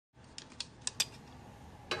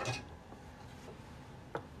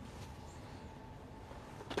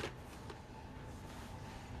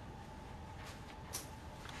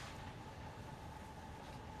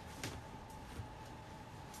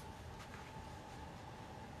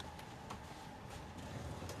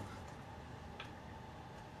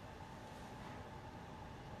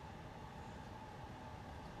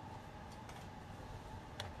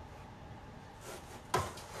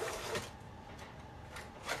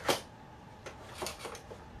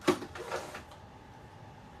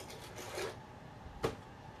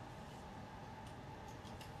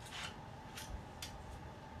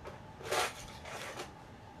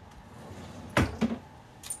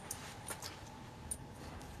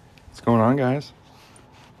What's going on, guys?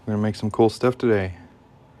 We're gonna make some cool stuff today.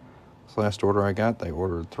 This last order I got, they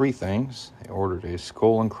ordered 3 things. They ordered a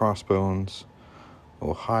skull and crossbones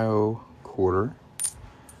Ohio quarter.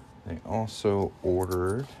 They also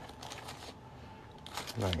ordered,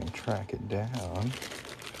 if I can track it down,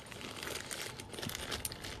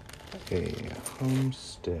 a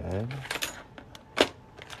Homestead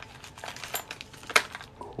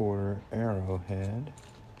quarter arrowhead.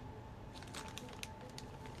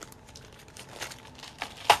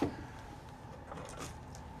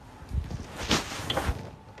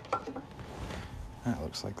 That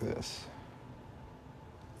looks like this.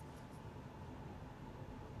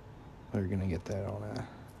 They're gonna get that on a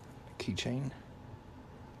keychain.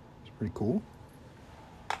 It's pretty cool.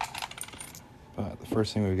 But the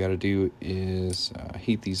first thing we've got to do is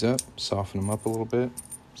heat these up, soften them up a little bit.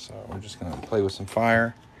 So we're just gonna play with some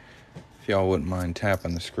fire. If y'all wouldn't mind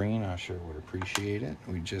tapping the screen, I sure would appreciate it.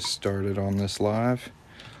 We just started on this live,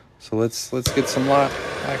 so let's get some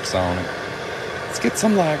likes on it. Let's get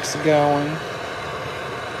some likes going.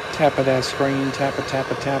 Tap it that screen, tap it,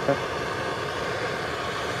 tap it, tap it.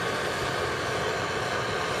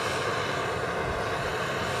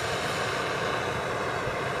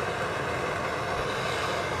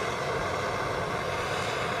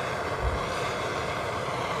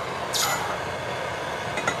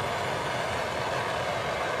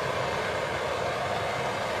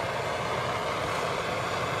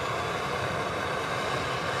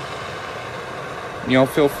 Y'all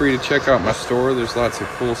feel free to check out my store. There's lots of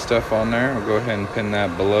cool stuff on there. I'll go ahead and pin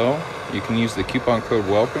that below. You can use the coupon code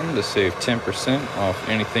WELCOME to save 10% off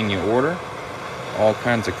anything you order. All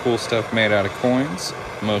kinds of cool stuff made out of coins,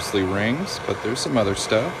 mostly rings, but there's some other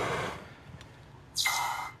stuff.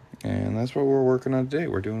 And that's what we're working on today.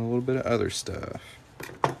 We're doing a little bit of other stuff.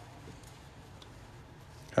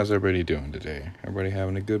 How's everybody doing today? Everybody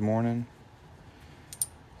having a good morning?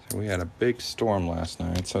 So we had a big storm last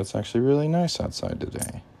night, so it's actually really nice outside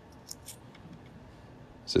today.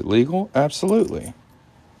 Is it legal? Absolutely.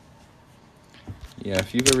 Yeah,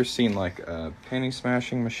 if you've ever seen like a penny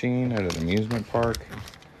smashing machine at an amusement park,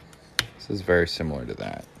 this is very similar to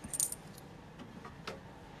that.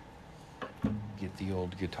 Get the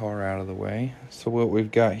old guitar out of the way. So what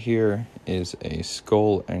we've got here is a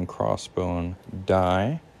skull and crossbone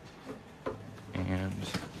die. And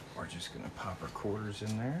we're just going to pop our quarters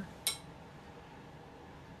in there.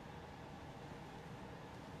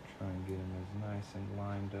 Try and get them as nice and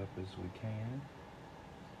lined up as we can.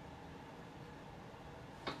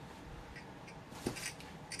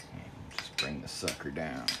 And just bring the sucker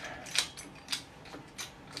down.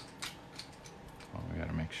 Well, we got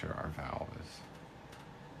to make sure our valve is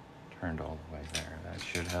turned all the way there. That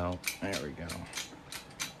should help. There we go.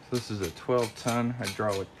 So this is a 12-ton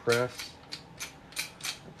hydraulic press.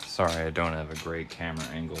 Sorry, I don't have a great camera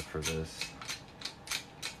angle for this.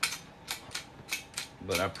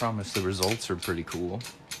 But I promise the results are pretty cool.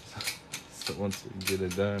 So once we get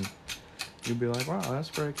it done, you'll be like, wow, that's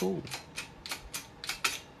pretty cool.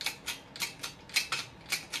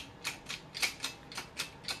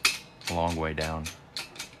 A long way down.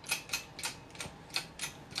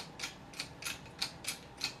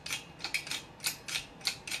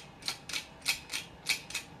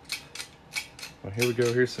 Well, here we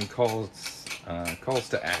go. Here's some calls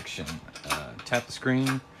to action. Tap the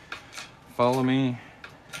screen, follow me,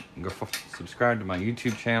 go subscribe to my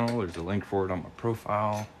YouTube channel. There's a link for it on my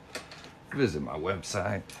profile. Visit my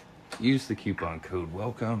website. Use the coupon code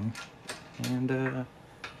WELCOME, and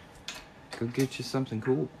go get you something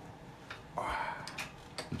cool.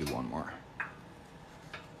 Do one more.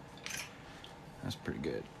 That's pretty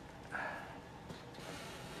good.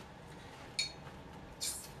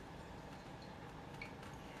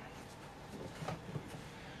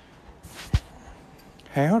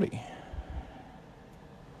 Howdy.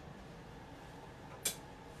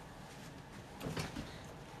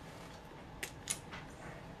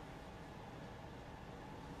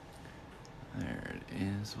 There it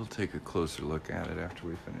is. We'll take a closer look at it after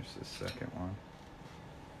we finish this second one.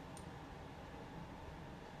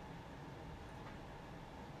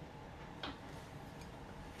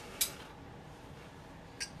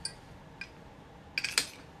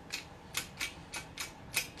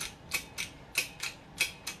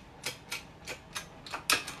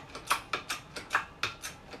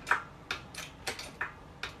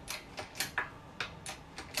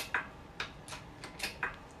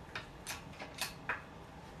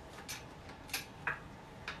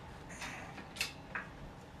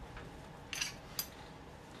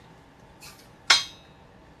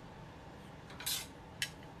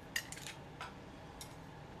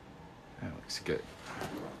 That looks good.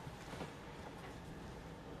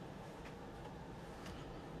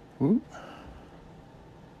 Ooh.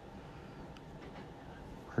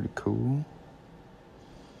 Pretty cool.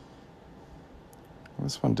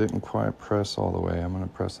 This one didn't quite press all the way. I'm going to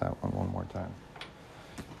press that one more time.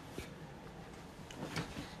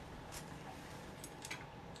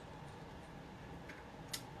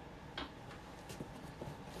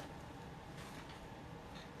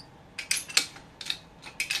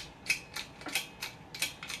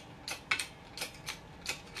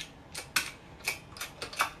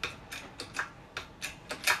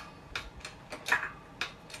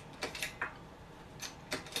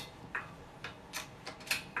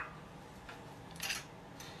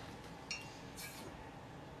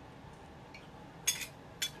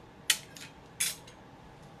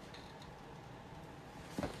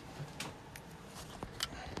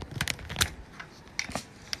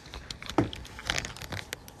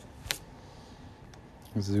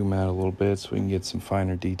 Zoom out a little bit so we can get some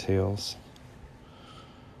finer details.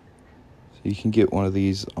 So you can get one of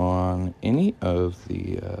these on any of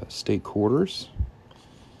the state quarters,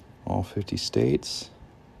 all 50 states.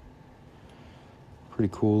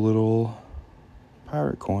 Pretty cool little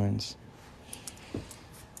pirate coins.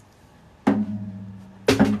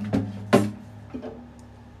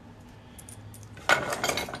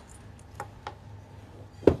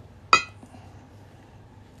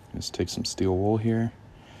 Just take some steel wool here.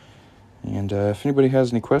 And if anybody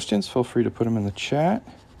has any questions, feel free to put them in the chat.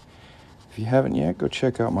 If you haven't yet, go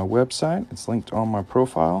check out my website. It's linked on my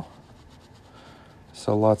profile.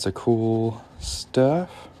 So lots of cool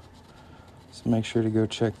stuff. So make sure to go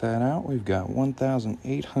check that out. We've got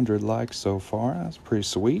 1,800 likes so far. That's pretty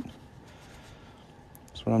sweet.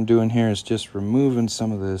 So what I'm doing here is just removing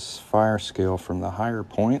some of this fire scale from the higher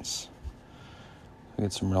points.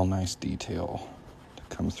 Get some real nice detail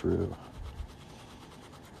to come through.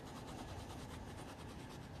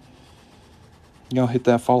 Hit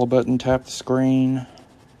that follow button, tap the screen.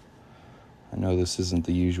 I know this isn't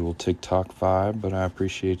the usual TikTok vibe, but I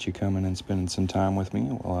appreciate you coming and spending some time with me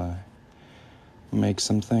while I make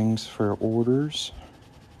some things for orders.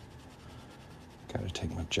 Gotta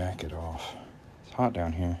take my jacket off. It's hot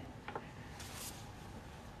down here.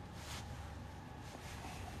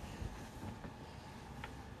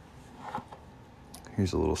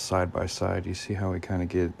 Here's a little side by side. You see how we kind of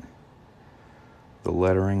get the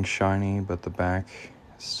lettering shiny, but the back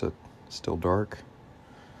is still dark.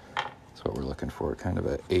 That's what we're looking for, kind of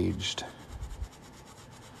an aged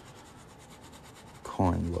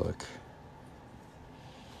coin look.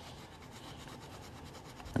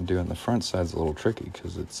 I'm doing the front side's a little tricky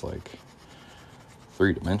because it's like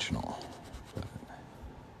three-dimensional. But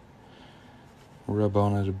rub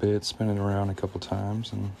on it a bit, spin it around a couple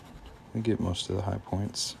times, and we get most of the high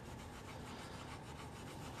points.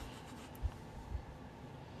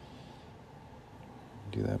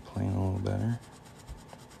 Do that plane a little better.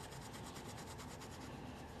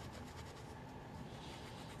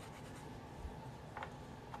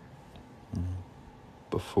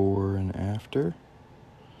 Before and after.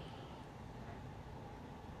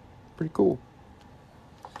 Pretty cool.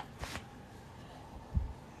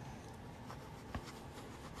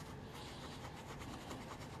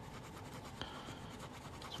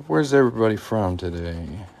 So where's everybody from today?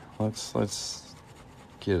 Let's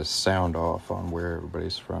get a sound off on where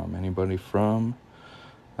everybody's from. Anybody from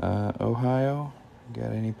Ohio?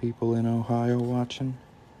 Got any people in Ohio watching?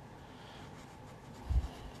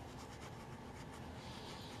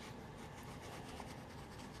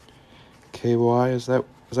 KY, is that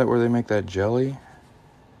where they make that jelly?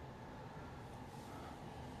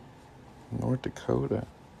 North Dakota.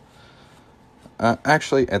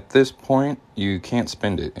 Actually, at this point, you can't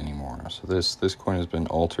spend it anymore. So this coin has been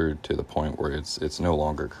altered to the point where it's no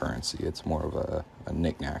longer currency. It's more of a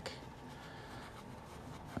knick-knack,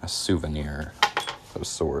 a souvenir of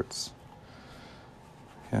sorts.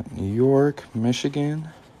 Got New York, Michigan.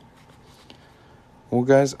 Well,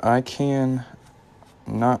 guys, I can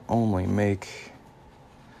not only make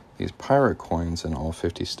these pirate coins in all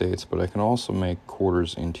 50 states, but I can also make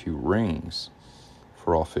quarters into rings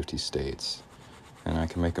for all 50 states. And I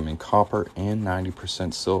can make them in copper and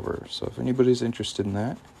 90% silver. So if anybody's interested in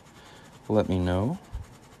that, let me know.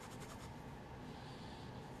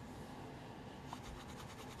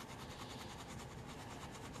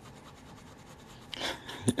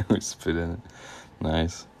 We spit in it.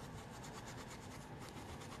 Nice.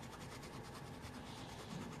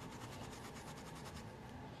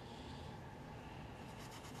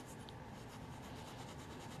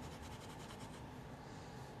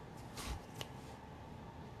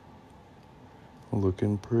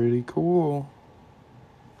 Looking pretty cool.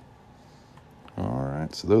 All right.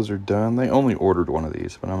 Alright, so those are done. They only ordered one of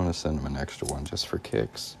these, but I'm going to send them an extra one just for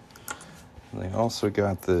kicks. And they also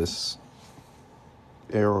got this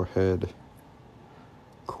arrowhead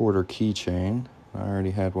quarter keychain. I already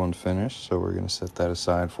had one finished, so we're going to set that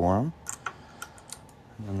aside for them.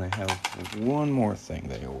 And then they have one more thing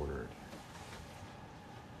they ordered.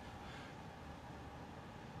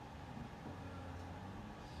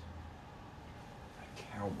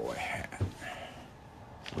 A cowboy hat.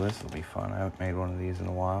 So this will be fun. I haven't made one of these in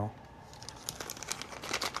a while.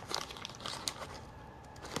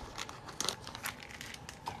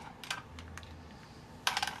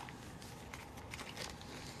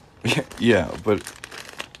 Yeah, but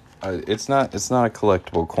it's not a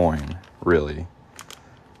collectible coin, really.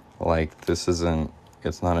 Like, this isn't,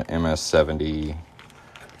 it's not an MS-70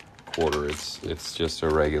 quarter. It's just a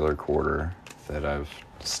regular quarter that I've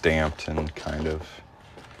stamped and kind of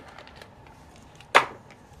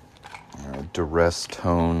duress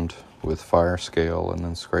toned with fire scale and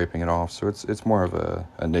then scraping it off. So it's more of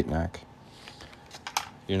a knick-knack.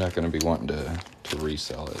 You're not going to be wanting to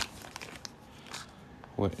resell it.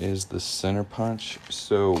 What is the center punch?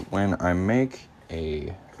 So when I make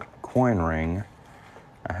a coin ring,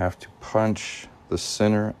 I have to punch the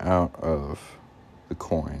center out of the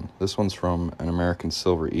coin. This one's from an American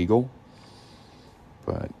Silver Eagle,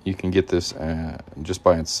 but you can get this just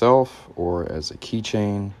by itself or as a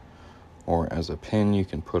keychain or as a pin you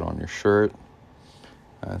can put on your shirt.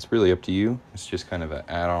 It's really up to you. It's just kind of an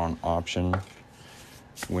add-on option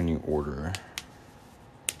when you order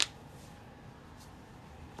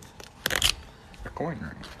a coin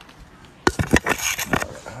ring. Now I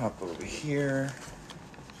gotta hop over here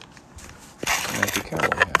and make a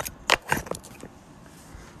cowboy hat.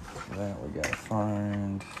 For that we gotta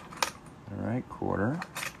find the right quarter.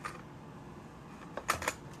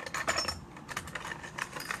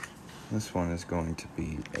 This one is going to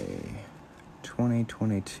be a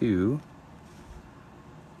 2022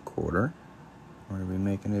 quarter. We're going to be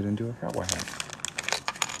making it into a cowboy hat.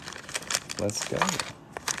 Let's go.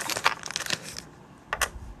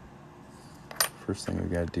 First thing we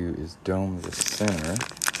got to do is dome the center.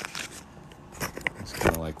 It's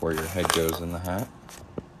kind of like where your head goes in the hat.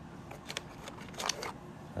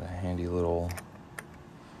 Got a handy little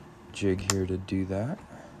jig here to do that.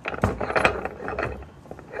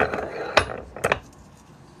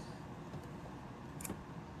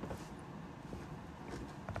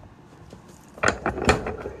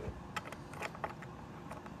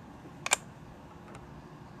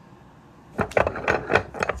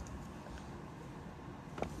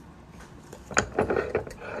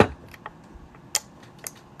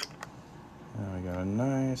 A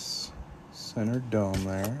nice centered dome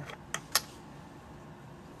there.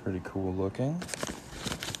 Pretty cool looking.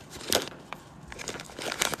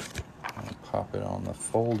 I'll pop it on the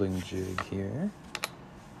folding jig here.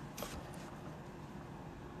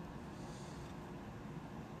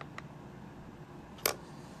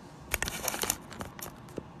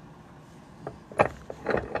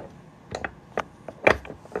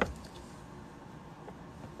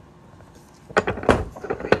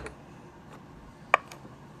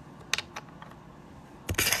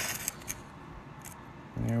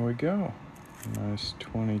 There we go. Nice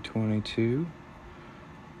 2022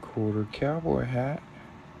 quarter cowboy hat.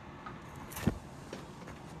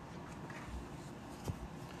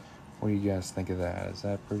 What do you guys think of that? Is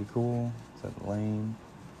that pretty cool? Is that lame?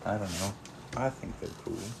 I don't know. I think they're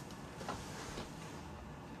cool.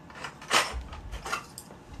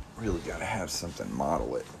 Really gotta have something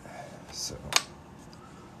model it. So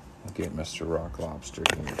I'll get Mr. Rock Lobster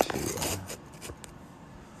here to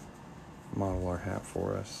model our hat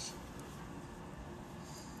for us.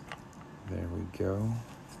 There we go.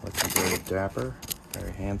 Looking very dapper,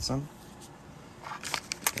 very handsome.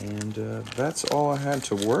 And that's all I had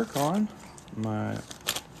to work on. My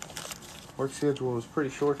work schedule was pretty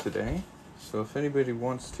short today. So if anybody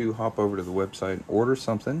wants to hop over to the website and order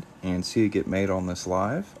something and see it get made on this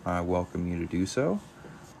live, I welcome you to do so.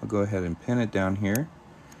 I'll go ahead and pin it down here.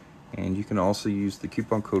 And you can also use the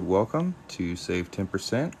coupon code WELCOME to save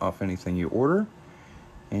 10% off anything you order.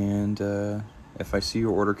 And if I see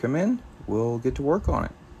your order come in, we'll get to work on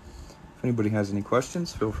it. If anybody has any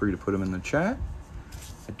questions, feel free to put them in the chat.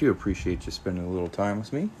 I do appreciate you spending a little time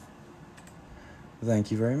with me. Thank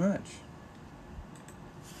you very much.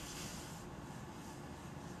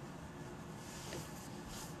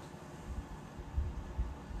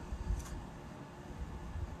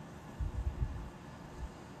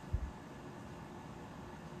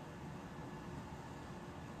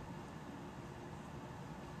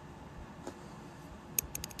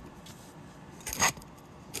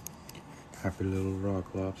 Happy little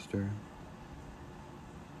rock lobster.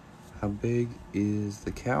 How big is the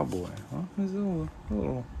cowboy? Well, he's a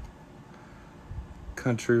little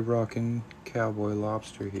country rockin' cowboy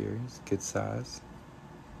lobster here. He's good size.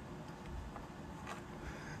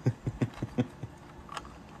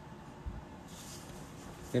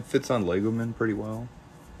 It fits on Legoman pretty well.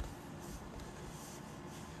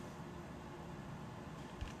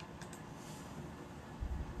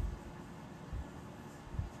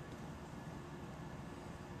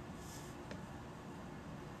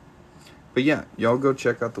 But yeah, y'all go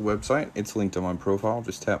check out the website. It's linked on my profile.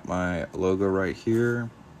 Just tap my logo right here.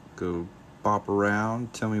 Go bop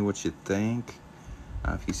around. Tell me what you think.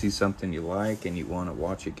 If you see something you like and you want to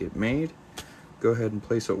watch it get made, go ahead and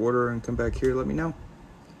place an order and come back here. Let me know.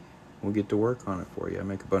 We'll get to work on it for you. I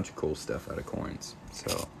make a bunch of cool stuff out of coins.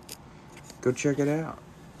 So go check it out.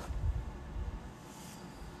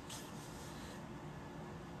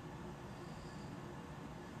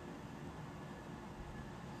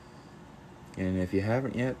 And if you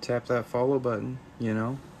haven't yet, tap that follow button. You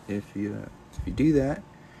know, if you do that,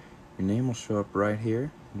 your name will show up right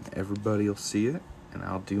here, and everybody will see it, and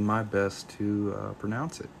I'll do my best to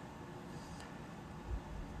pronounce it.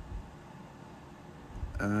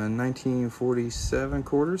 1947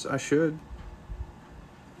 quarters. I should.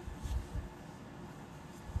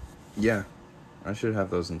 Yeah, I should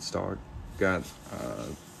have those in stock. Got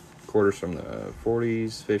quarters from the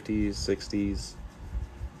 40s, 50s, 60s.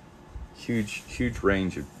 Huge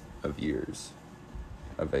range of years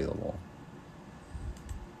available.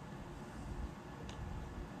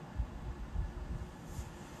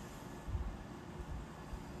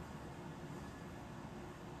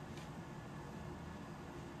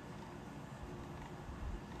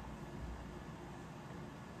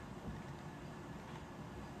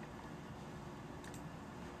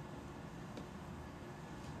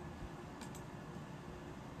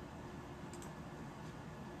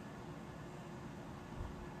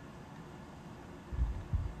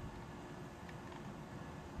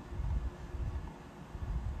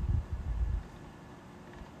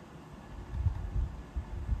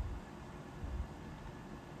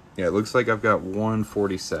 Yeah, it looks like I've got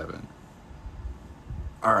 147.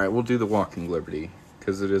 All right, we'll do the Walking Liberty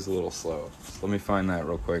because it is a little slow. So let me find that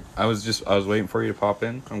real quick. I was waiting for you to pop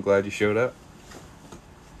in. I'm glad you showed up.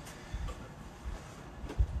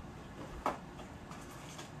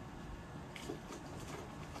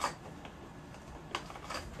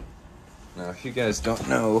 Now, if you guys don't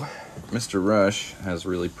know, Mr. Rush has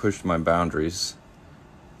really pushed my boundaries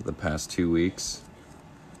the past 2 weeks.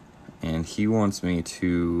 And he wants me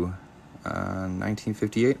to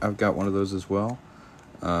 1958. I've got one of those as well.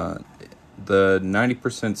 The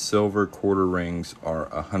 90% silver quarter rings are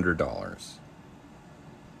 $100.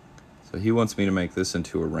 So he wants me to make this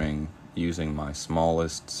into a ring using my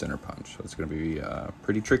smallest center punch. So it's going to be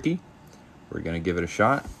pretty tricky. We're going to give it a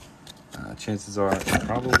shot. Chances are it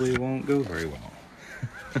probably won't go very well.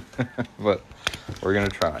 But we're going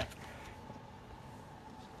to try.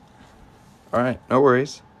 All right, no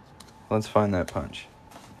worries. Let's find that punch.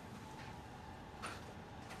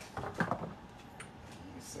 You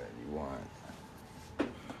said you want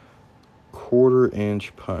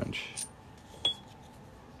 1/4-inch punch.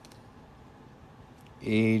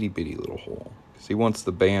 Itty bitty little hole. Because he wants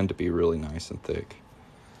the band to be really nice and thick.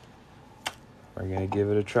 We're going to give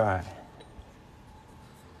it a try.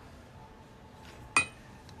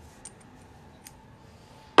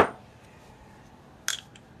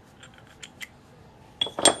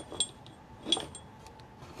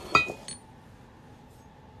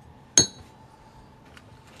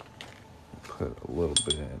 Put a little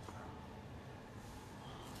bit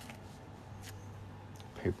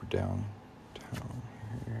paper down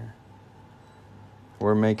here.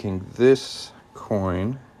 We're making this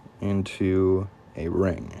coin into a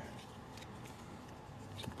ring.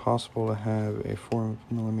 Is it possible to have a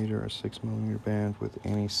 4mm or 6mm band with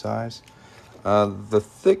any size? The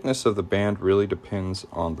thickness of the band really depends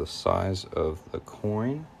on the size of the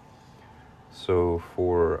coin. So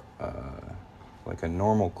for like a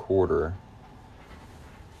normal quarter,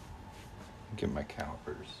 get my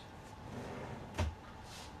calipers.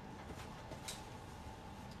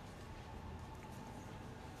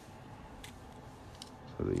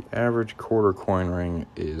 So the average quarter coin ring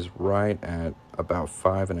is right at about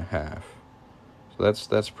 5.5. So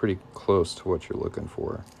that's pretty close to what you're looking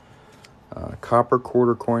for. Copper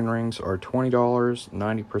quarter coin rings are $20.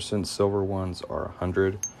 90% silver ones are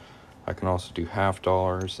 $100. I can also do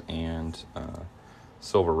 $50 and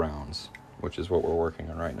silver rounds, which is what we're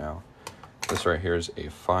working on right now. This right here is a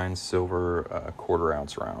fine silver 1/4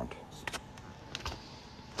 ounce round.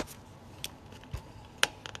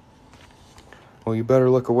 Well, you better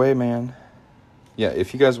look away, man. Yeah,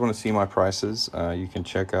 if you guys want to see my prices, you can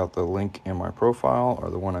check out the link in my profile or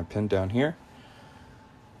the one I pinned down here.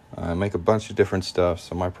 I make a bunch of different stuff,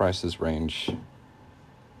 so my prices range.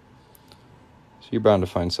 So you're bound to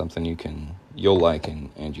find something you'll like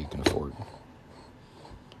and you can afford.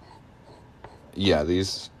 Yeah,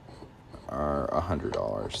 these are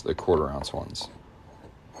 $100, the 1/4 ounce ones.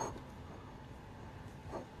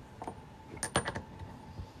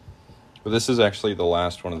 But this is actually the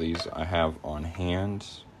last one of these I have on hand.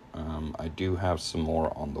 I do have some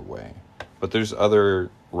more on the way. But there's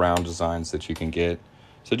other round designs that you can get.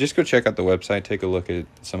 So just go check out the website, take a look at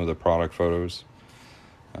some of the product photos,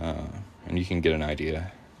 and you can get an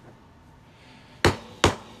idea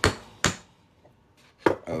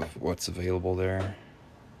of what's available there.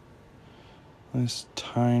 This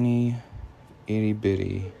tiny, itty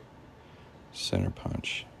bitty center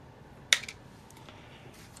punch.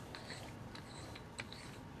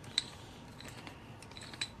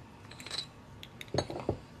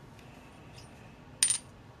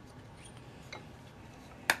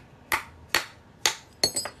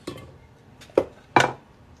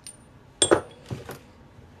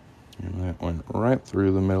 And that went right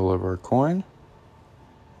through the middle of our coin.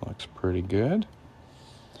 Looks pretty good.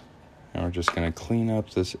 And we're just going to clean up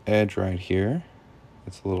this edge right here.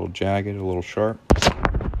 It's a little jagged, a little sharp.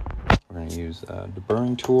 We're going to use the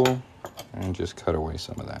burring tool and just cut away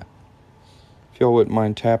some of that. If y'all wouldn't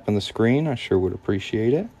mind tapping the screen, I sure would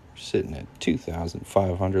appreciate it. We're sitting at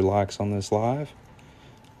 2,500 likes on this live.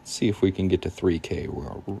 Let's see if we can get to 3K.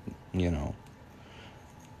 Well,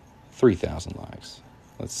 3,000 likes.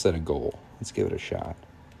 Let's set a goal. Let's give it a shot.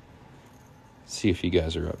 See if you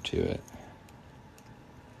guys are up to it.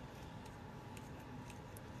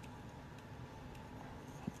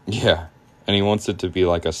 Yeah, and he wants it to be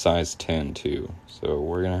like a size 10 too. So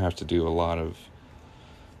we're going to have to do a lot of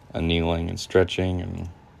annealing and stretching and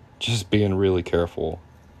just being really careful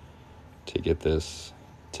to get this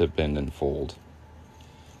to bend and fold.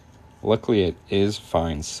 Luckily it is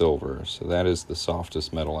fine silver, so that is the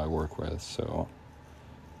softest metal I work with. So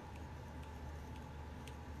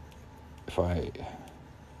if I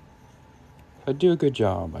do a good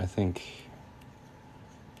job, I think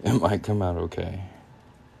it might come out okay.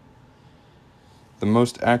 The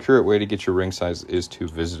most accurate way to get your ring size is to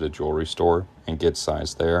visit a jewelry store and get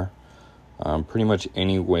size there. Pretty much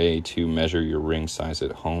any way to measure your ring size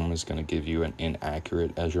at home is going to give you an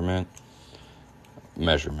inaccurate measurement.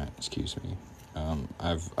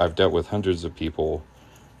 I've dealt with hundreds of people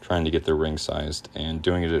trying to get their ring sized, and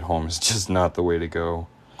doing it at home is just not the way to go.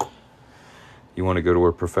 You want to go to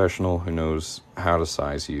a professional who knows how to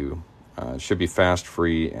size you. It should be fast,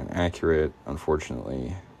 free, and accurate.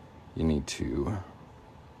 Unfortunately, you need to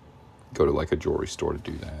go to like a jewelry store to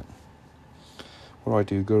do that. What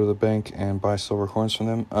do? Go to the bank and buy silver coins from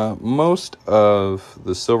them? Most of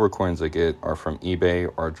the silver coins I get are from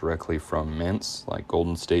eBay or directly from mints, like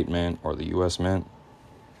Golden State Mint or the US Mint.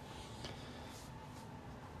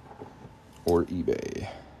 Or eBay.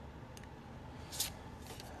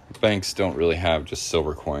 Banks don't really have just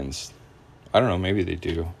silver coins. I don't know, maybe they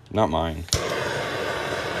do. Not mine.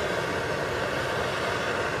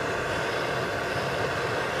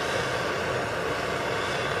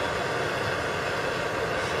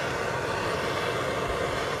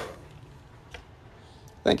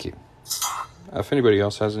 Thank you. If anybody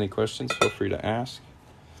else has any questions, feel free to ask.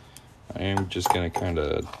 I am just going to kind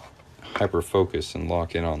of hyper-focus and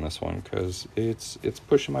lock in on this one because it's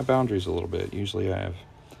pushing my boundaries a little bit. Usually I have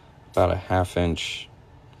about a 1/2 inch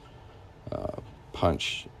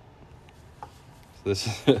punch. So this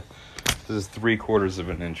is 3/4 of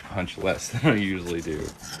an inch punch less than I usually do.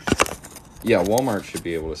 Yeah, Walmart should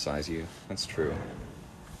be able to size you. That's true.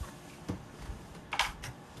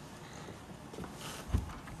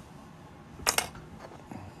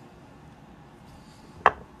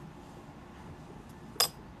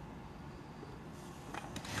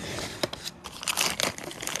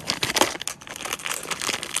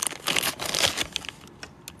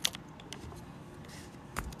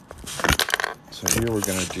 So here we're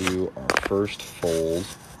going to do our first fold.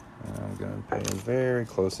 And I'm going to pay very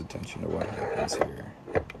close attention to what happens here.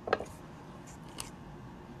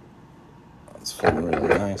 It's folding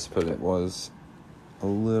really nice, but it was a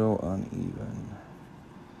little uneven.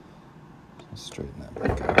 Let's straighten that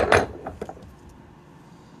back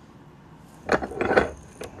out.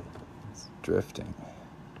 It's drifting.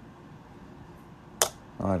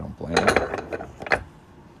 I don't blame it.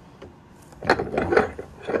 There we go.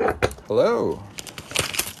 Hello.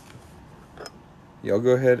 Y'all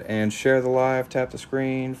go ahead and share the live, tap the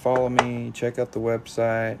screen, follow me, check out the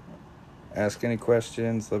website. Ask any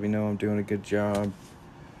questions. Let me know I'm doing a good job.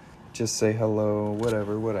 Just say hello,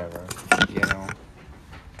 whatever. You know,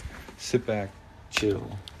 sit back, chill,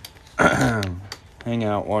 hang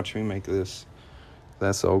out, watch me make this.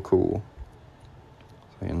 That's so cool.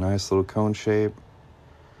 So a nice little cone shape.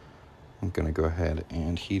 I'm gonna go ahead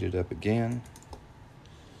and heat it up again.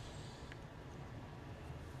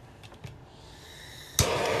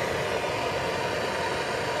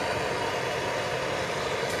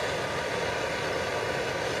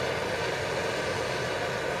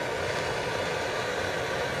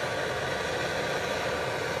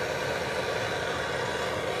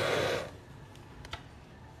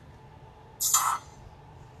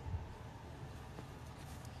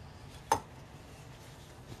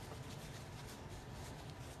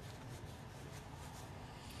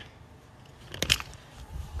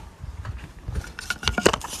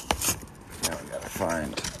 Now we gotta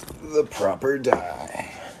find the proper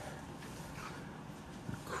die.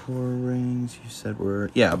 Core rings, you said were,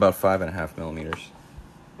 yeah, about 5.5 millimeters.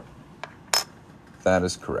 That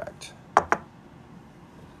is correct.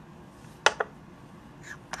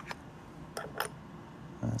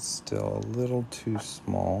 That's still a little too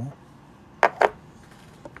small.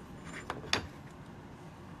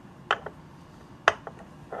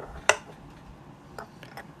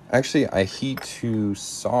 Actually, I heat to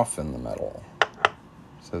soften the metal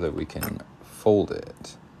so that we can fold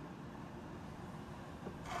it.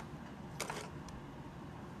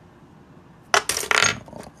 That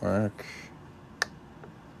won't work.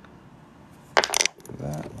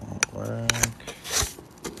 That won't work.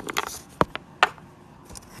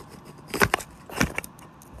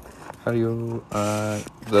 How do you,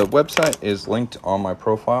 the website is linked on my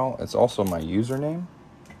profile. It's also my username.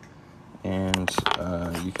 And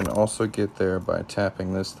you can also get there by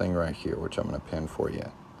tapping this thing right here, which I'm going to pin for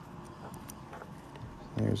you.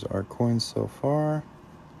 There's our coins so far.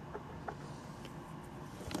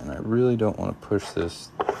 And I really don't want to push this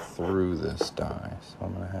through this die, so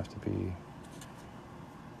I'm going to have to be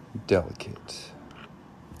delicate.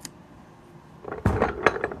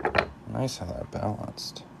 Nice how that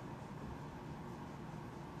balanced.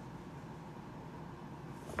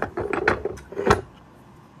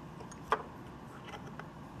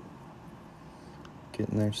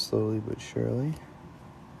 Getting there slowly but surely.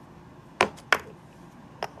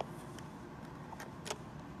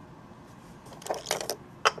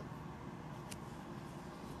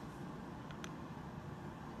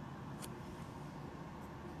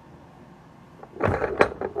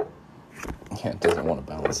 Yeah, it doesn't want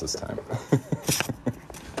to balance this time.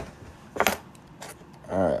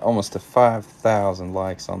 Alright, almost to 5,000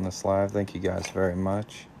 likes on this live. Thank you guys very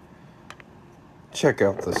much. Check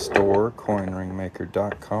out the store,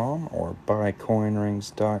 coinringmaker.com or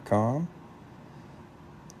buycoinrings.com.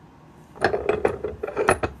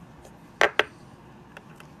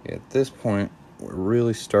 At this point, we're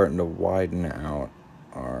really starting to widen out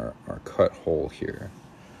our cut hole here.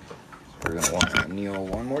 So we're going to want to anneal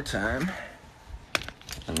one more time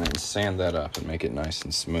and then sand that up and make it nice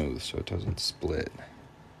and smooth so it doesn't split.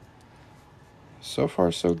 So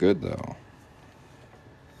far, so good, though.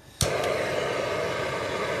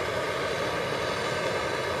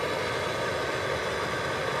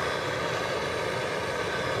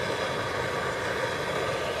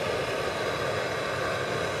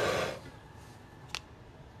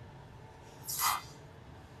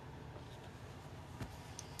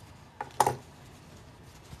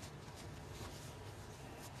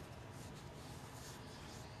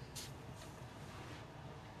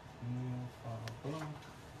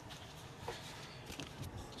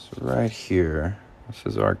 So right here, this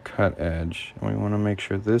is our cut edge, and we want to make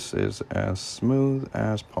sure this is as smooth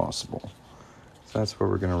as possible. So that's where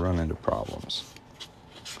we're going to run into problems.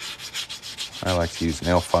 I like to use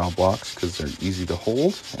nail file blocks because they're easy to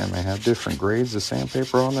hold, and they have different grades of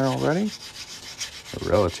sandpaper on there already. They're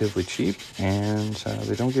relatively cheap, and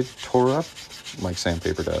they don't get tore up like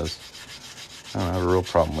sandpaper does. I don't have a real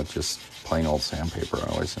problem with just plain old sandpaper.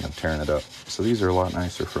 I always end up tearing it up. So these are a lot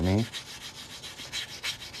nicer for me.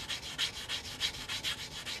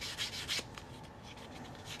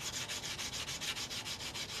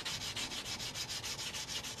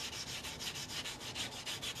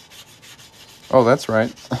 Oh, that's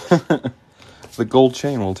right. The gold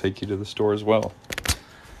chain will take you to the store as well.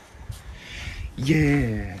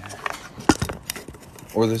 Yeah.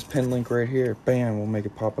 Or this pin link right here. Bam, we'll make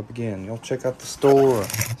it pop up again. You'll check out the store.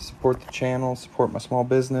 Support the channel. Support my small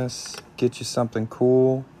business. Get you something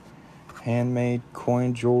cool. Handmade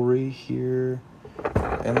coin jewelry here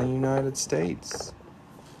in the United States.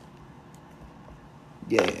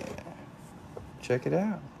 Yeah. Check it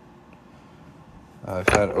out. I've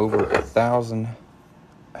had over 1,000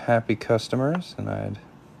 happy customers, and I'd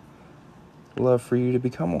love for you to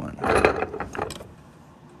become one.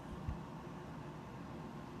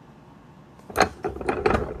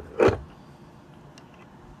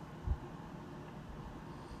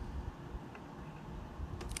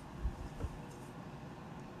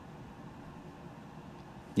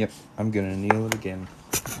 Yep, I'm gonna kneel it again.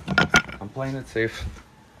 I'm playing it safe,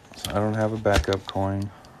 so I don't have a backup coin.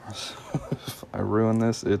 If I ruin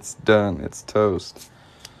this, it's done. It's toast.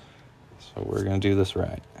 So we're gonna do this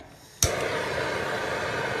right.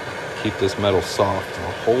 Keep this metal soft the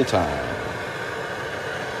whole time.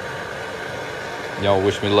 Y'all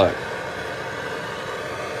wish me luck.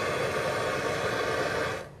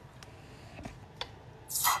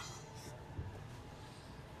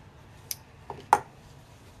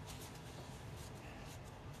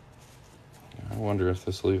 I wonder if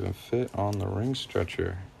this will even fit on the ring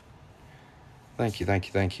stretcher. Thank you, thank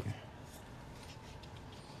you, thank you.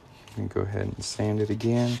 You can go ahead and sand it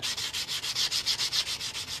again.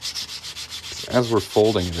 As we're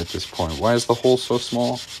folding it at this point, why is the hole so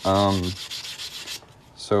small?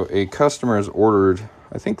 So a customer has ordered,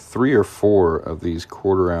 I think, 3 or 4 of these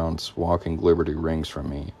 1/4 ounce Walking Liberty rings from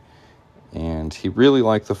me. And he really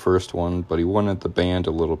liked the first one, but he wanted the band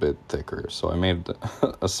a little bit thicker. So I made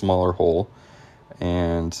a smaller hole.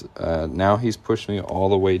 And now he's pushed me all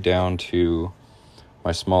the way down to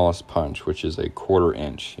my smallest punch, which is a 1/4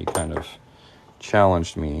 inch. He kind of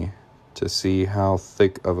challenged me to see how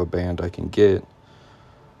thick of a band I can get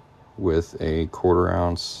with a 1/4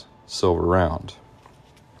 ounce silver round.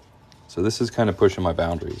 So this is kind of pushing my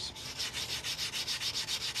boundaries.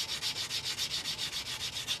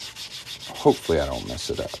 Hopefully I don't mess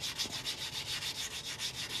it up.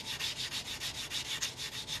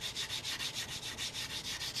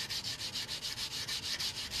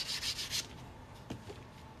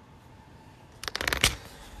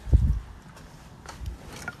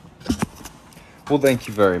 Well, thank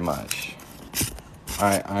you very much.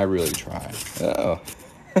 I really try. Oh,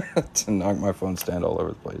 to knock my phone stand all over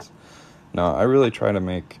the place. No, I really try to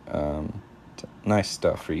make nice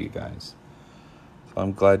stuff for you guys. So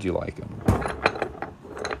I'm glad you like them.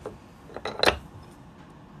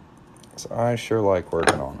 So I sure like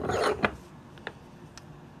working on them.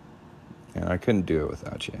 And I couldn't do it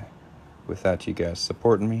without you. Without you guys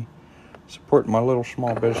supporting me, supporting my little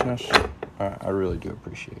small business. I really do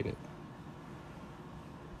appreciate it.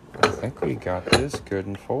 I think we got this good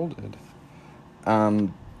and folded.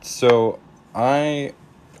 So I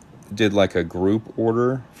did like a group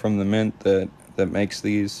order from the mint that makes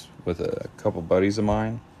these with a couple buddies of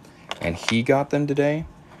mine, and he got them today,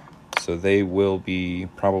 so they will be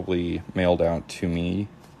probably mailed out to me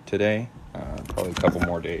today, probably a couple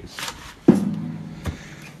more days,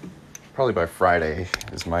 probably by Friday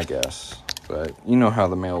is my guess, but you know how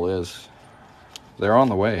the mail is. They're on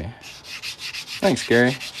the way. Thanks,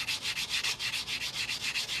 Gary.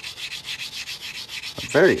 A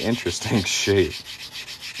very interesting shape.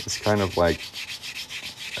 It's kind of like,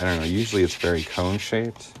 I don't know, usually it's very cone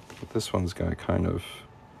shaped, but this one's got kind of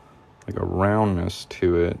like a roundness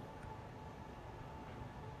to it,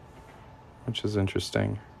 which is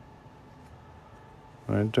interesting.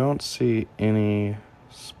 I don't see any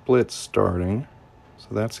splits starting, so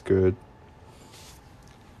that's good.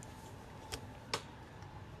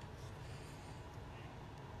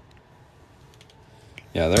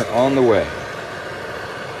 Yeah, they're on the way.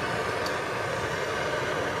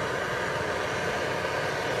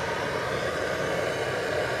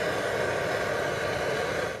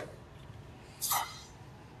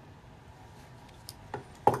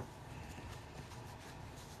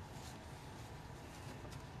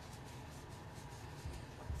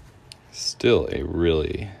 Still a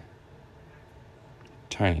really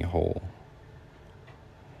tiny hole.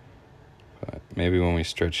 But maybe when we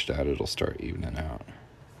stretch it out, it'll start evening out.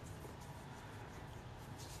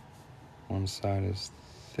 One side is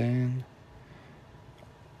thin.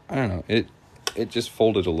 I don't know. It just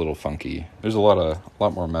folded a little funky. There's a lot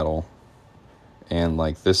more metal, and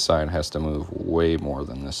like this side has to move way more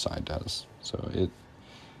than this side does. So it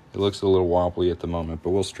looks a little wobbly at the moment, but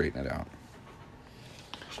we'll straighten it out.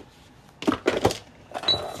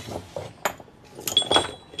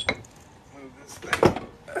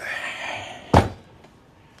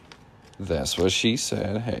 That's what she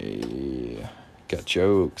said. Hey, got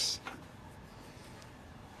jokes.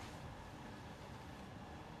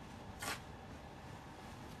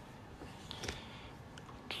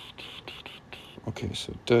 Okay,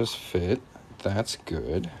 so it does fit. That's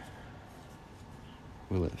good.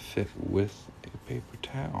 Will it fit with a paper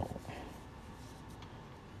towel?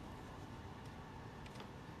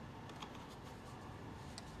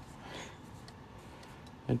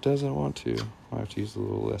 It doesn't want to. I have to use a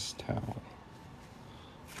little less towel.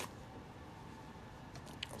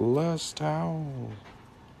 Less towel.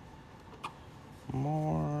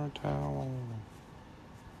 More towel.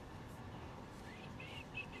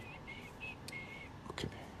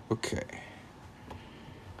 Okay.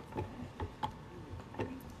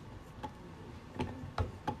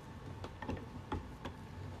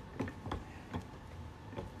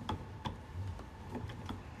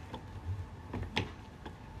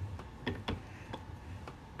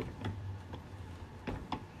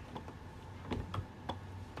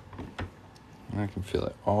 I can feel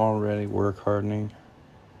it already work hardening.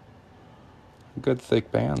 A good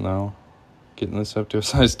thick band though. Getting this up to a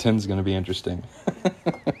size 10 is going to be interesting.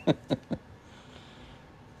 It's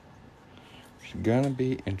going to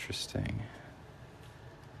be interesting.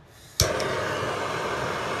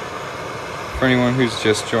 For anyone who's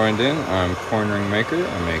just joined in, I'm Coin Ring Maker.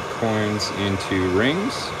 I make coins into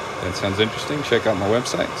rings. If that sounds interesting, check out my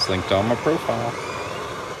website. It's linked on my profile.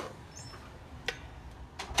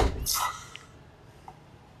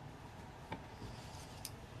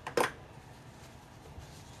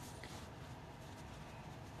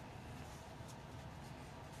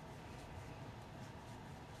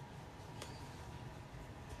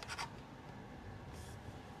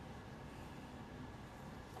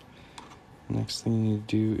 Next thing you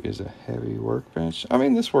do is a heavy workbench. I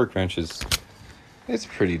mean, this workbench it's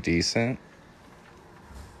pretty decent.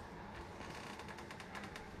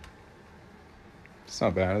 It's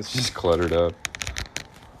not bad, it's just cluttered up.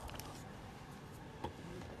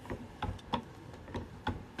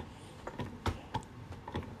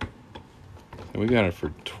 We got it for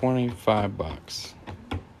 $25.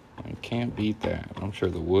 I can't beat that. I'm sure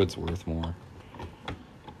the wood's worth more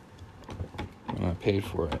than I paid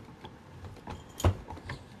for it.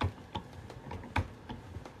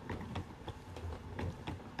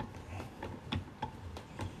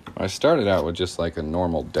 I started out with just like a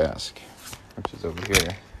normal desk, which is over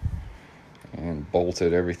here, and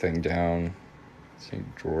bolted everything down, see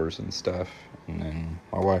drawers and stuff, and then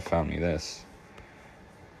my wife found me this,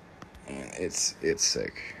 and it's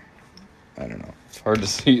sick. I don't know, it's hard to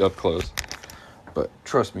see up close, but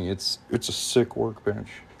trust me, it's a sick workbench.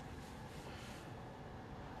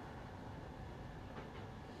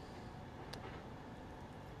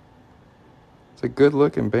 It's a good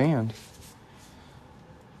looking band.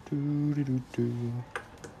 Gonna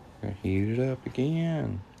heat it up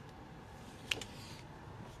again.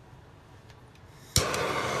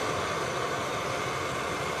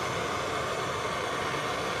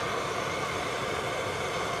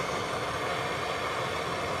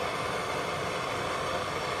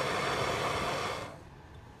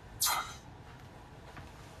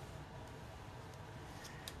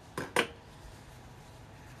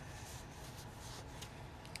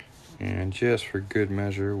 And just for good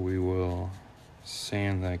measure, we will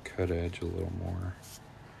sand that cut edge a little more.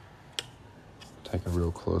 Take a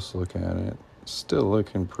real close look at it. Still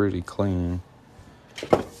looking pretty clean.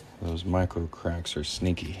 Those micro cracks are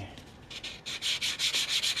sneaky.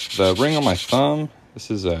 The ring on my thumb, this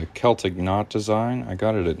is a Celtic knot design. I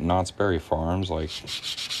got it at Knott's Berry Farms like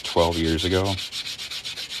 12 years ago.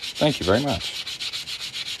 Thank you very much.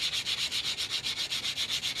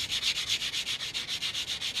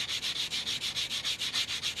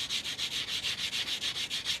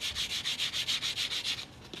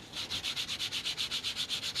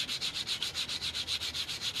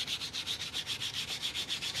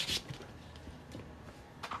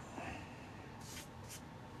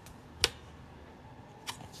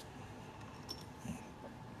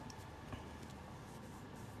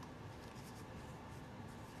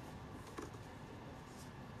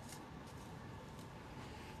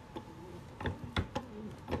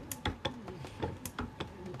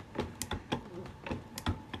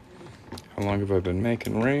 How long have I been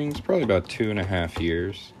making rings? Probably about 2.5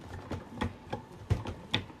 years.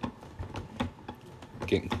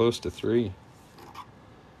 Getting close to 3.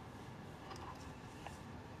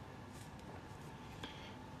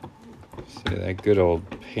 See, that good old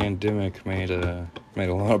pandemic made a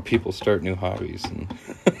lot of people start new hobbies, and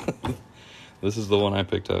this is the one I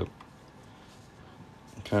picked up.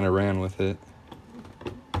 Kind of ran with it.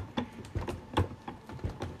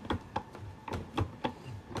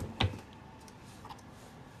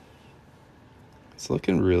 It's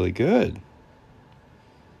looking really good.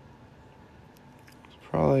 It's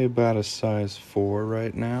probably about a size 4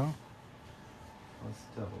 right now. Let's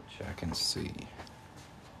double check and see.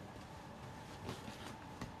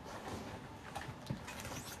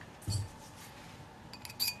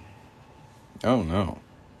 Oh no,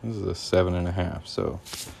 this is a 7.5, so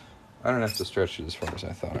I don't have to stretch it as far as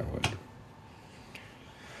I thought I would.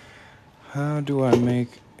 How do I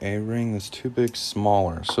make a ring that's too big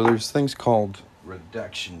smaller? So there's things called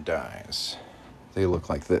reduction dies. They look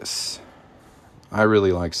like this. I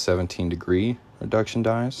really like 17-degree reduction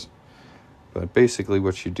dies. But basically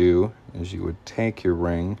what you do is you would take your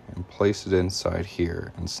ring and place it inside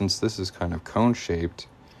here. And since this is kind of cone-shaped,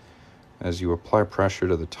 as you apply pressure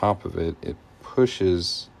to the top of it, it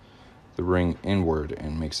pushes the ring inward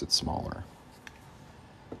and makes it smaller.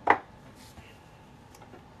 I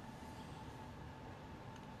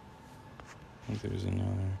think there's another.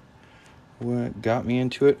 What got me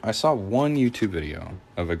into it? I saw one YouTube video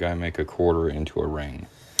of a guy make a quarter into a ring.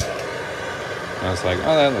 And I was like,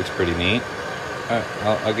 oh, that looks pretty neat.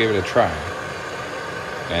 I'll give it a try.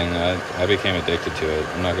 And I became addicted to it.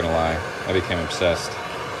 I'm not going to lie. I became obsessed.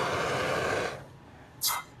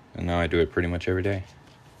 And now I do it pretty much every day.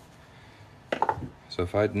 So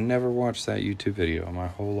if I'd never watched that YouTube video, my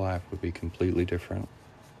whole life would be completely different.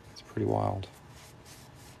 It's pretty wild.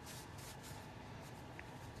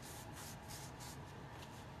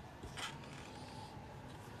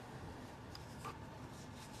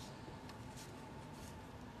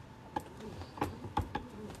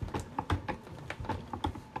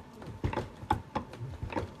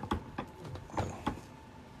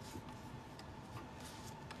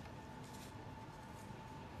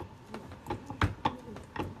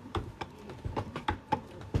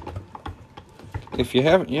 If you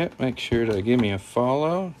haven't yet, make sure to give me a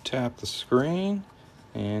follow, tap the screen,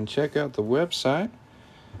 and check out the website.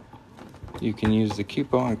 You can use the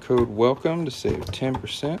coupon code WELCOME to save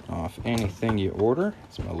 10% off anything you order.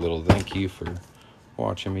 It's my little thank you for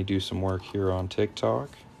watching me do some work here on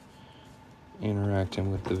TikTok,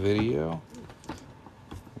 interacting with the video.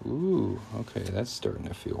 Ooh, okay, that's starting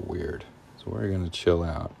to feel weird. So we're going to chill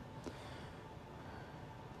out.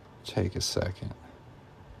 Take a second.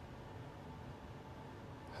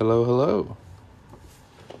 Hello, hello.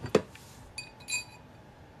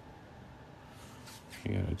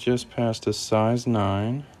 You got just past a size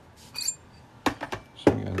 9. So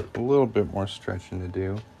we got a little bit more stretching to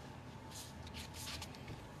do.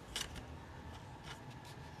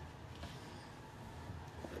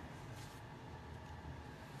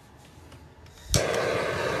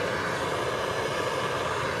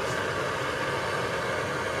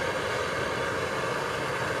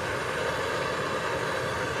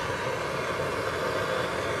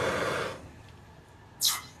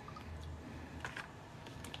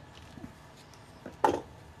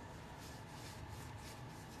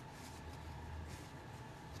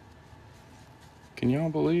 Can y'all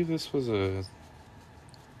believe this was a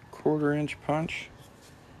 1/4-inch punch?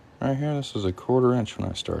 Right here, this was a 1/4 inch when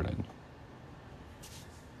I started.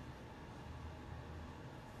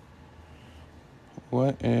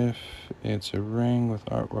 What if it's a ring with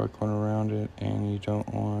artwork going around it and you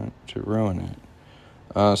don't want to ruin it?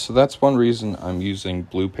 So that's one reason I'm using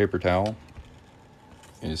blue paper towel,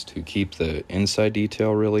 is to keep the inside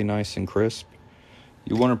detail really nice and crisp.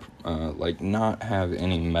 You want to not have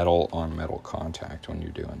any metal on metal contact when you're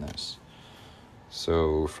doing this.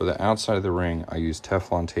 So for the outside of the ring, I use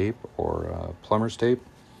Teflon tape or plumber's tape.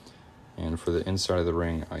 And for the inside of the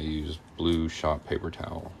ring, I use blue shop paper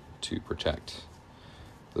towel to protect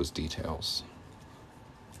those details.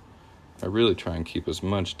 I really try and keep as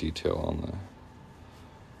much detail on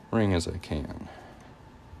the ring as I can.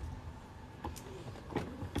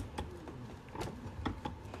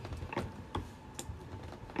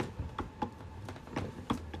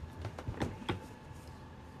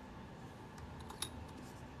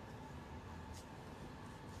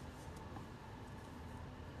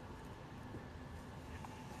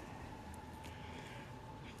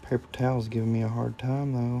 Paper towel's giving me a hard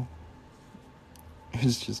time, though.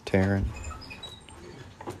 It's just tearing.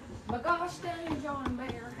 My gosh dang John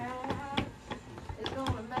Mayer hat is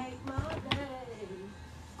gonna make my day.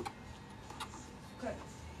 Okay.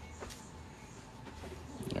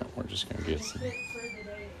 Yeah, we're just gonna get some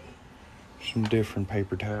different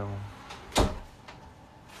paper towel.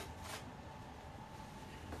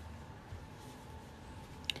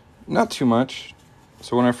 Not too much.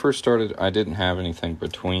 So when I first started, I didn't have anything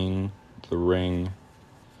between the ring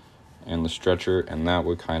and the stretcher, and that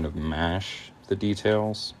would kind of mash the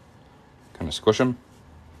details, kind of squish them.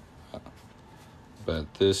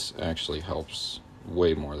 But this actually helps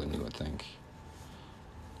way more than you would think.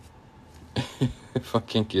 If I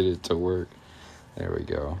can get it to work. There we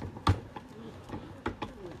go.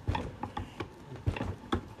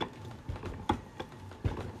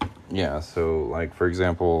 Yeah, so like for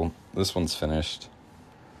example, this one's finished.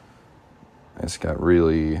 It's got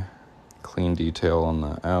really Clean detail on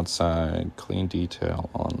the outside, clean detail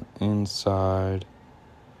on the inside.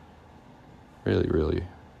 Really, really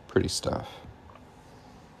pretty stuff.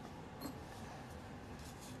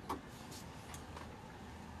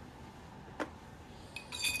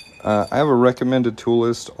 I have a recommended tool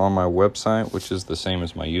list on my website, which is the same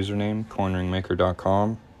as my username,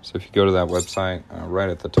 coinringmaker.com. So if you go to that website, right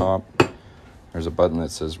at the top, there's a button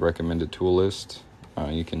that says recommended tool list.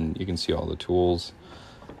 You can see all the tools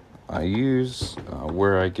I use,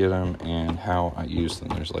 where I get them, and how I use them.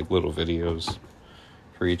 There's like little videos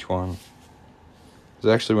for each one.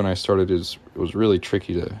 Because actually when I started, it was really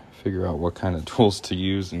tricky to figure out what kind of tools to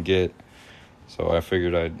use and get. So I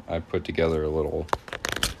figured I'd put together a little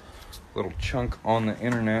chunk on the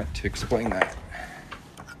internet to explain that.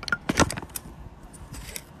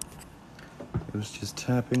 It was just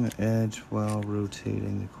tapping the edge while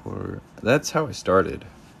rotating the quarter. That's how I started.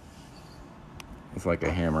 With like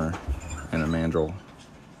a hammer and a mandrel.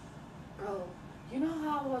 Oh, you know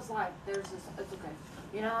how I was like, there's this, it's okay.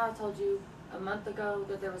 You know how I told you a month ago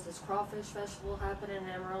that there was this crawfish festival happening in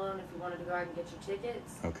Amarillo, and if you wanted to go out and get your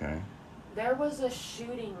tickets? Okay. There was a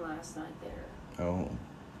shooting last night there. Oh.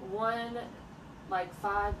 One, like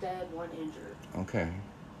 5 dead, 1 injured. Okay.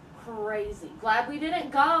 Crazy. Glad we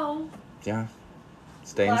didn't go. Yeah.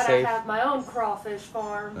 Staying Glad safe. I have my own crawfish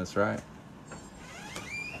farm. That's right.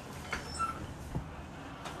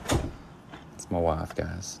 It's my wife,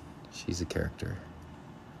 guys. She's a character.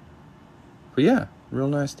 But yeah, real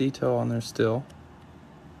nice detail on there still.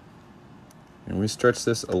 And we stretch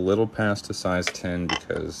this a little past a size 10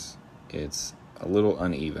 because it's a little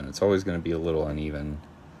uneven. It's always going to be a little uneven.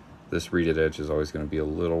 This reeded edge is always going to be a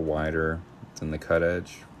little wider than the cut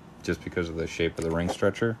edge just because of the shape of the ring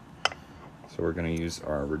stretcher. So we're going to use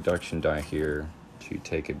our reduction die here to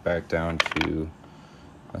take it back down to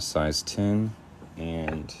a size 10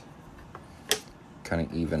 and kind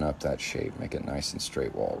of even up that shape, make it nice and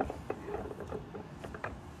straight walled.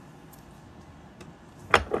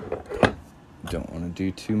 Don't want to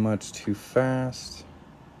do too much too fast.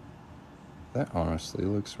 That honestly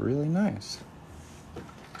looks really nice.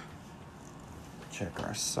 Check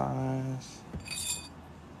our size.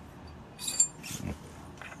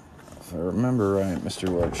 If I remember right, Mr.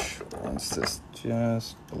 Welch wants this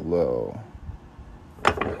just below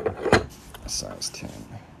a size 10.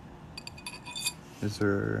 Is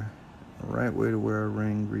there a right way to wear a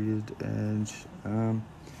ring reeded edge?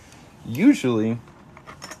 Usually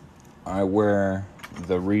I wear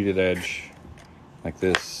the reeded edge like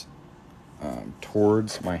this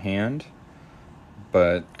towards my hand,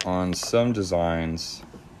 but on some designs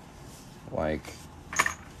like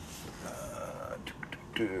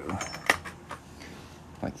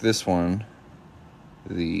this one,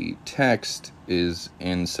 the text is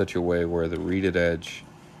in such a way where the reeded edge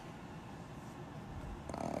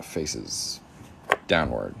faces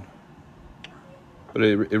downward. But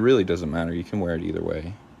it really doesn't matter. You can wear it either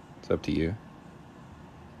way. It's up to you.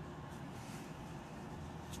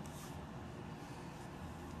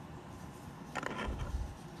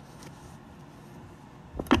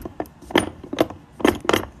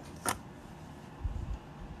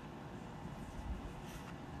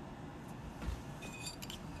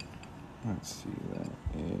 Let's see, that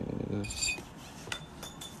is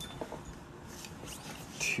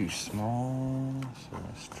too small, so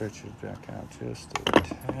I stretch it back out just a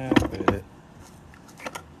tad bit.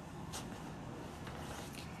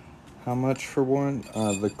 How much for one?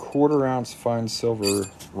 The 1/4 ounce fine silver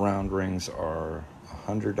round rings are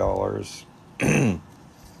 $100.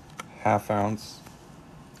 Half ounce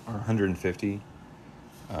are $150.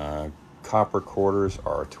 Copper quarters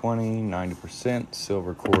are $20. 90%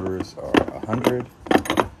 silver quarters are $100.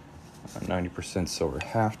 90% silver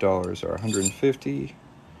half dollars are $150.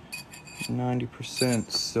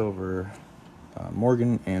 90% silver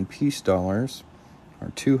Morgan and Peace dollars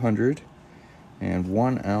are $200. And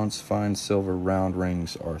 1 ounce fine silver round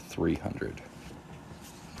rings are $300.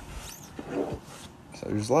 So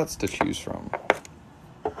there's lots to choose from.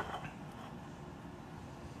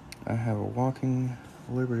 I have a walking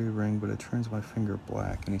Liberty ring, but it turns my finger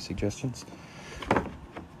black. Any suggestions?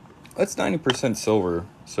 That's 90% silver,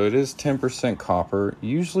 so it is 10% copper.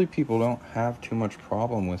 Usually people don't have too much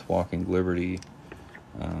problem with walking Liberty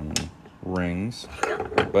rings,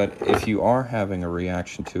 but if you are having a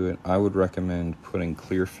reaction to it, I would recommend putting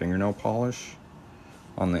clear fingernail polish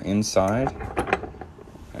on the inside,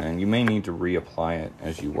 and you may need to reapply it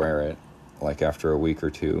as you wear it, like after a week or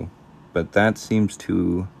two, but that seems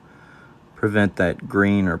to prevent that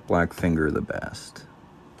green or black finger the best.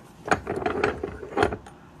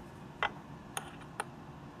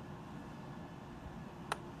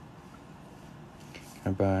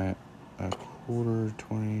 I buy a quarter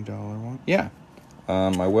 $20 one? Yeah.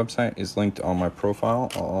 My website is linked on my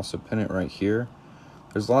profile. I'll also pin it right here.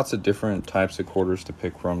 There's lots of different types of quarters to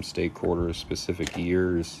pick from. State quarters, specific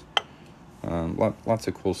years. Lots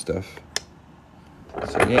of cool stuff.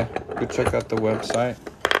 So yeah, go check out the website.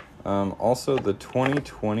 Also, the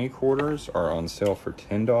 2020 quarters are on sale for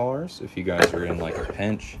 $10. If you guys are in like a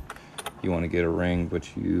pinch, you want to get a ring,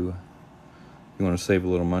 but you want to save a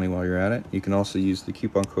little money while you're at it, you can also use the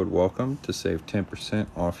coupon code WELCOME to save 10%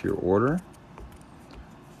 off your order.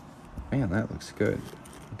 Man, that looks good.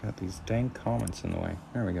 I got these dang comments in the way.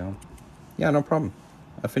 There we go. Yeah, no problem.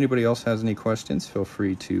 If anybody else has any questions, feel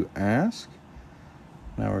free to ask.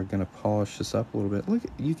 Now we're going to polish this up a little bit. Look,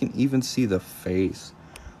 you can even see the face.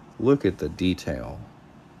 Look at the detail.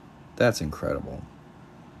 That's incredible.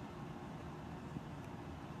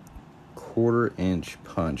 1/4 inch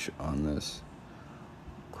punch on this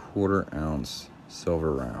 1/4 ounce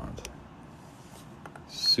silver round.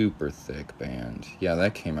 Super thick band. Yeah,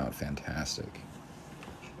 that came out fantastic.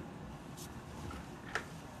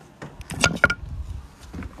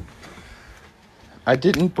 I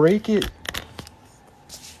didn't break it.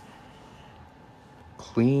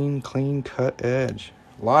 Clean cut edge.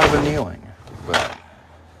 A lot of annealing, but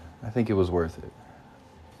I think it was worth it.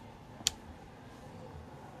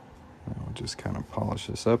 I'll just kind of polish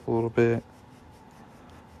this up a little bit.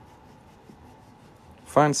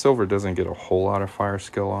 Fine silver doesn't get a whole lot of fire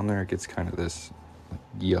skill on there. It gets kind of this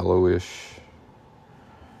yellowish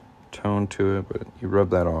tone to it, but you rub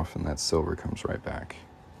that off and that silver comes right back.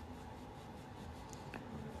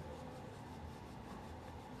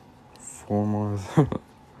 4 more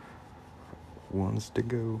ones to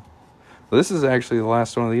go. Well, this is actually the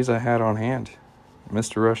last one of these I had on hand.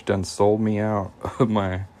 Mr. Rush done sold me out of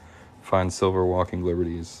my fine silver walking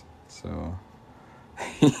liberties. So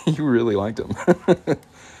you really liked them.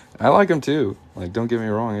 I like them too. Like, don't get me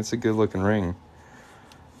wrong, it's a good looking ring.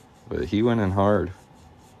 But he went in hard.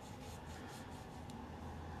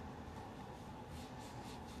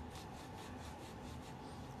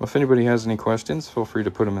 Well, if anybody has any questions, feel free to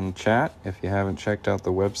put them in the chat. If you haven't checked out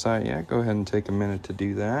the website yet, go ahead and take a minute to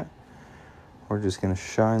do that. We're just going to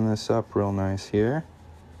shine this up real nice here.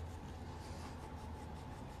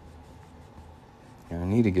 Yeah, I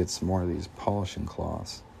need to get some more of these polishing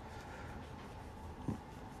cloths.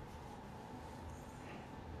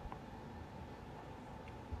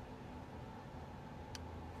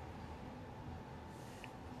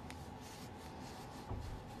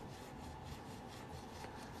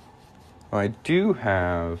 I do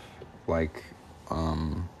have like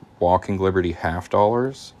Walking Liberty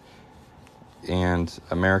 $50 and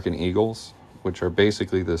American Eagles, which are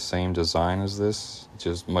basically the same design as this,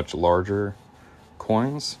 just much larger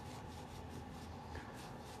coins.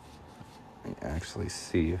 Let me actually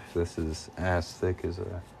see if this is as thick as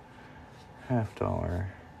a $50.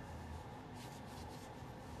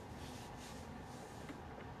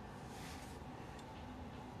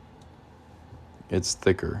 It's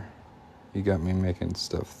thicker. You got me making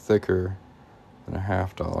stuff thicker than a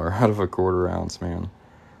 $50 out of a 1/4 ounce, man.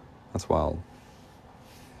 That's wild.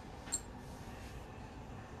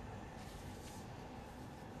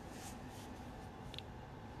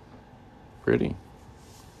 Pretty.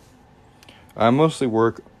 I mostly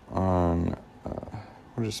work on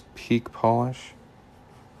just peak polish.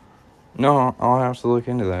 No, I'll have to look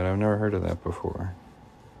into that. I've never heard of that before.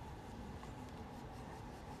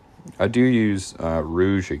 I do use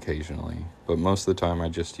rouge occasionally, but most of the time I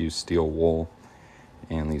just use steel wool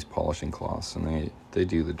and these polishing cloths, and they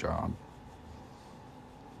do the job.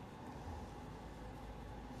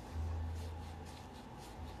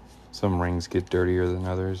 Some rings get dirtier than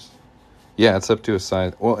others. Yeah, it's up to a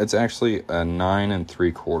size. Well, it's actually a 9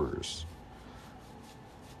 3/4.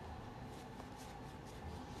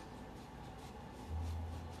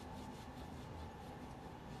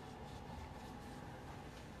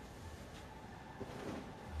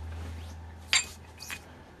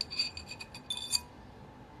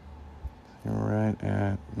 Right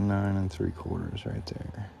at 9 3/4 right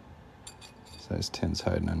there. Size 10's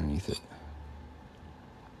hiding underneath it.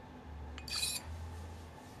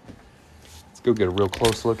 Let's go get a real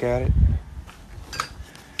close look at it.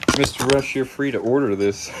 Mr. Rush, you're free to order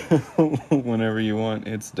this whenever you want.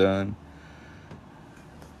 It's done.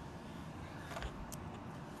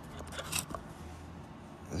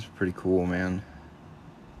 That's pretty cool, man.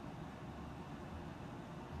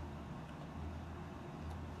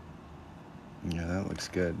 Yeah, that looks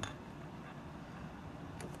good.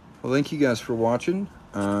 Well, thank you guys for watching.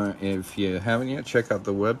 If you haven't yet, check out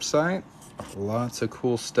the website. Lots of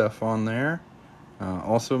cool stuff on there.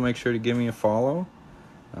 Also, make sure to give me a follow.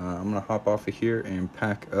 I'm gonna hop off of here and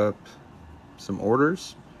pack up some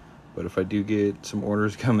orders. But if I do get some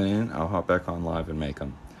orders coming in, I'll hop back on live and make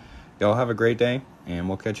them. Y'all have a great day, and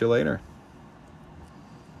we'll catch you later.